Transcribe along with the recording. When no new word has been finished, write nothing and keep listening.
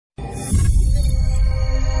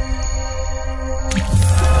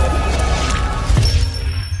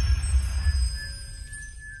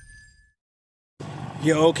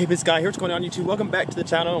Yo, Kpaceguy here. What's going on, YouTube? Welcome back to the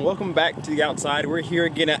channel and welcome back to the outside. We're here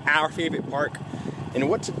again at our favorite park. And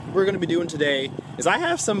what we're going to be doing today is I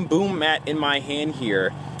have some boom mat in my hand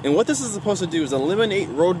here. And what this is supposed to do is eliminate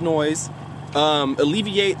road noise,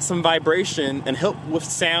 alleviate some vibration, and help with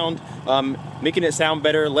sound, making it sound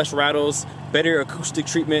better, less rattles, better acoustic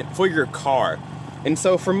treatment for your car. And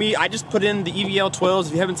so for me, I just put in the EVL 12s.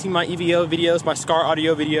 If you haven't seen my EVL videos, my Scar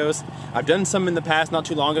audio videos, I've done some in the past not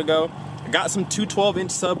too long ago. I got some 2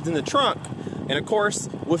 12-inch subs in the trunk, and of course,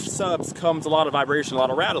 with subs comes a lot of vibration, a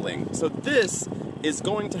lot of rattling. So this is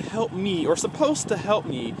going to help me, or supposed to help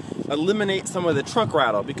me, eliminate some of the trunk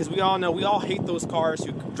rattle, because we all know, we all hate those cars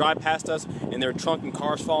who drive past us and their trunk and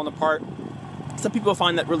cars falling apart. Some people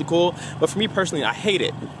find that really cool, but for me personally, I hate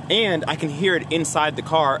it. And I can hear it inside the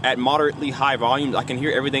car at moderately high volumes. I can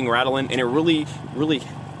hear everything rattling, and it really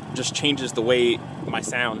just changes the way my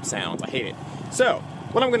sound sounds. I hate it. So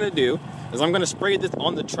what I'm gonna do is I'm gonna spray this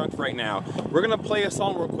on the trunk right now. We're gonna play a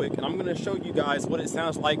song real quick, and I'm gonna show you guys what it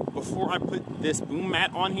sounds like before I put this boom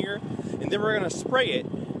mat on here, and then we're gonna spray it,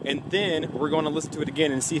 and then we're gonna listen to it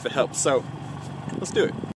again and see if it helps. So let's do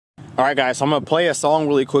it. All right, guys, so I'm gonna play a song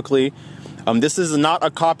really quickly. This is not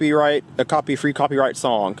a free copyright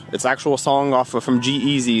song. It's actual song off of, from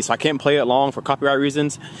G-Eazy, so I can't play it long for copyright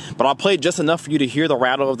reasons, but I'll play it just enough for you to hear the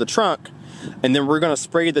rattle of the trunk, and then we're gonna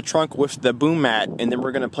spray the trunk with the boom mat, and then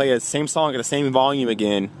we're gonna play the same song at the same volume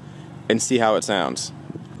again and see how it sounds.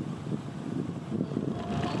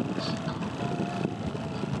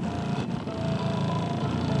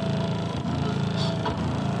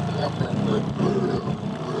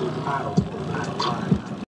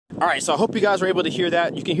 Alright, so I hope you guys were able to hear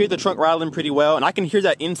that. You can hear the trunk rattling pretty well, and I can hear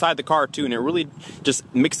that inside the car too, and it really just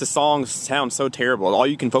makes the song sound so terrible. All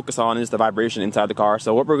you can focus on is the vibration inside the car.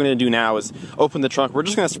 So what we're going to do now is open the trunk. We're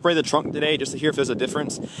just going to spray the trunk today just to hear if there's a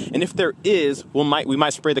difference. And if there is, we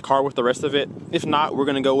might spray the car with the rest of it. If not, we're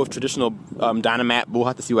going to go with traditional Dynamat. We'll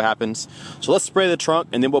have to see what happens. So let's spray the trunk,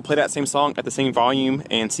 and then we'll play that same song at the same volume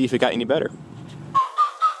and see if it got any better.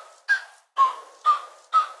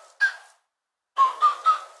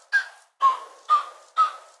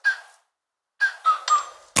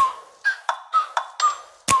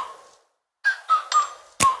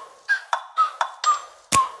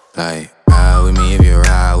 Like, ride with me if you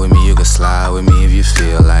ride with me, you can slide with me if you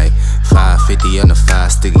feel like 550 on the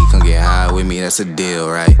 5 sticky, come get high with me, that's a deal,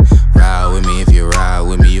 right? Ride with me if you ride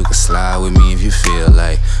with me, you can slide with me if you feel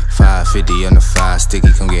like 550 on the 5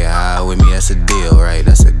 sticky, come get high with me, that's a deal, right?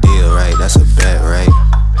 That's a deal, right? That's a bet, right?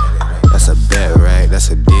 That's a bet, right? That's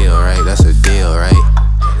a deal, right? That's a deal,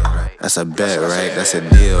 right? That's a bet, right? That's a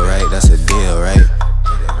deal, right? That's a deal, right?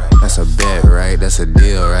 That's a bet, right? That's a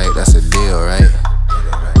deal, right? That's a deal, right?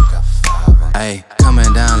 Ayy,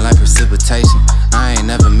 coming down like precipitation. I ain't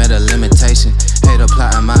never met a limitation. Hater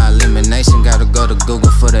plotting my elimination. Gotta go to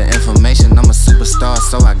Google for the information. I'm a superstar,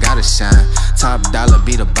 so I gotta shine. Top dollar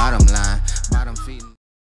be the bottom line. Bottom feeding.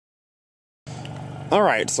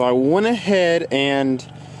 Alright, so I went ahead and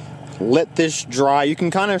let this dry. You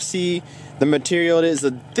can kind of see the material. It is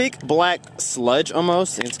a thick black sludge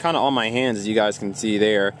almost. It's kind of on my hands, as you guys can see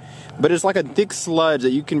there. But it's like a thick sludge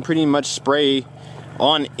that you can pretty much spray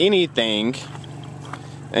on anything,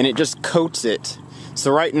 and it just coats it. So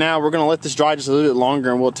right now we're gonna let this dry just a little bit longer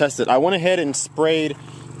and we'll test it. I went ahead and sprayed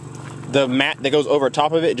the mat that goes over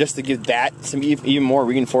top of it just to give that some even more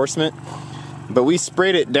reinforcement, but we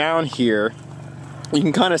sprayed it down here. You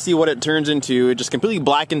can kind of see what it turns into. It just completely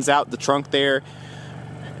blackens out the trunk there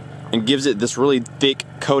and gives it this really thick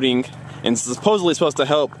coating, and supposedly supposed to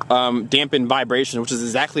help dampen vibration, which is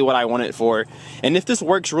exactly what I want it for. And if this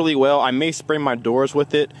works really well, I may spray my doors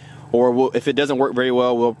with it, or if it doesn't work very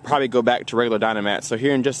well, we'll probably go back to regular Dynamat. So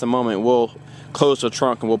here in just a moment, we'll close the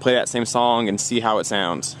trunk and we'll play that same song and see how it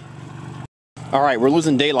sounds. Alright, we're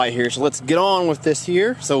losing daylight here, so let's get on with this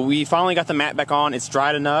here. So we finally got the mat back on. It's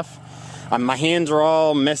dried enough. My hands are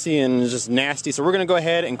all messy and just nasty, so we're going to go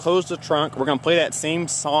ahead and close the trunk. We're going to play that same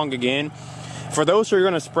song again. For those who are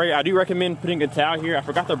going to spray, I do recommend putting a towel here. I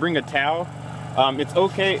forgot to bring a towel. It's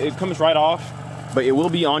okay, it comes right off, but it will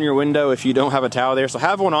be on your window if you don't have a towel there. So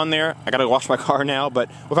have one on there. I got to wash my car now, but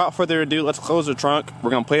without further ado, let's close the trunk.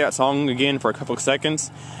 We're going to play that song again for a couple of seconds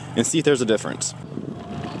and see if there's a difference.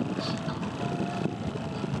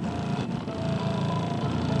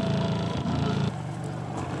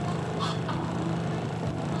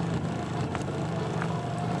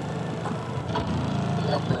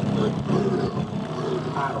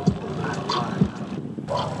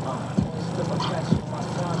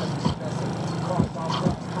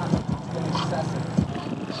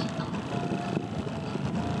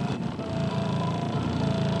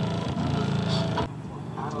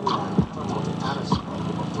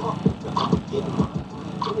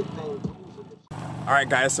 Alright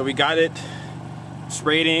guys, so we got it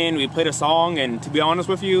sprayed in, we played a song, and to be honest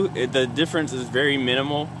with you, the difference is very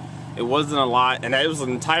minimal. It wasn't a lot, and it was an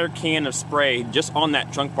entire can of spray just on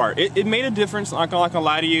that trunk part. It made a difference, I'm not gonna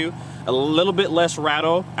lie to you. A little bit less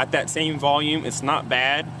rattle at that same volume, it's not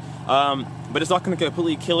bad. But it's not gonna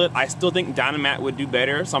completely kill it. I still think Dynamat would do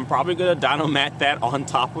better, so I'm probably gonna Dynamat that on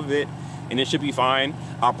top of it, and it should be fine.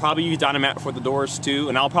 I'll probably use Dynamat for the doors too,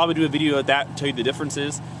 and I'll probably do a video of that to tell you the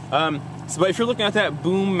differences. But if you're looking at that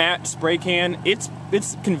Boom Matte spray can, it's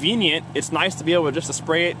convenient. It's nice to be able just to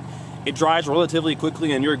spray it. It dries relatively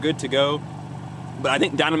quickly and you're good to go. But I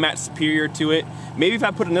think Dynamat's superior to it. Maybe if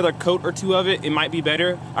I put another coat or two of it, it might be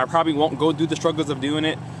better. I probably won't go through the struggles of doing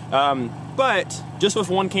it. But just with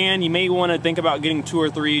one can, you may want to think about getting 2 or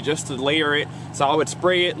 3 just to layer it. So I would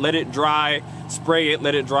spray it, let it dry, spray it,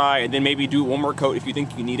 let it dry, and then maybe do one more coat if you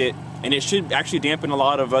think you need it. And it should actually dampen a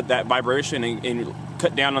lot of that vibration and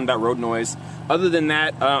cut down on that road noise. Other than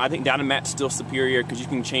that, I think Dynamat's still superior because you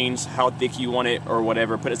can change how thick you want it or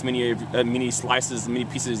whatever. Put as many slices, as many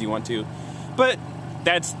pieces as you want to. But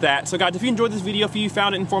that's that. So guys, if you enjoyed this video, if you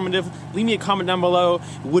found it informative, leave me a comment down below.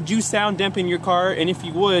 Would you sound dampen your car? And if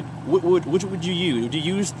you would, which would you use? Would you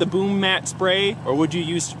use the Boom Matte spray or would you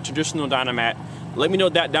use traditional Dynamat? Let me know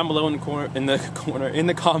that down below in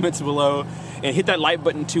the comments below, and hit that like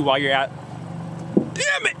button too while you're at.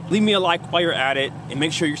 Damn it! Leave me a like while you're at it, and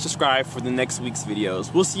make sure you're subscribed for the next week's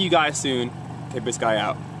videos. We'll see you guys soon. Kpaceguy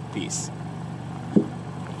out. Peace.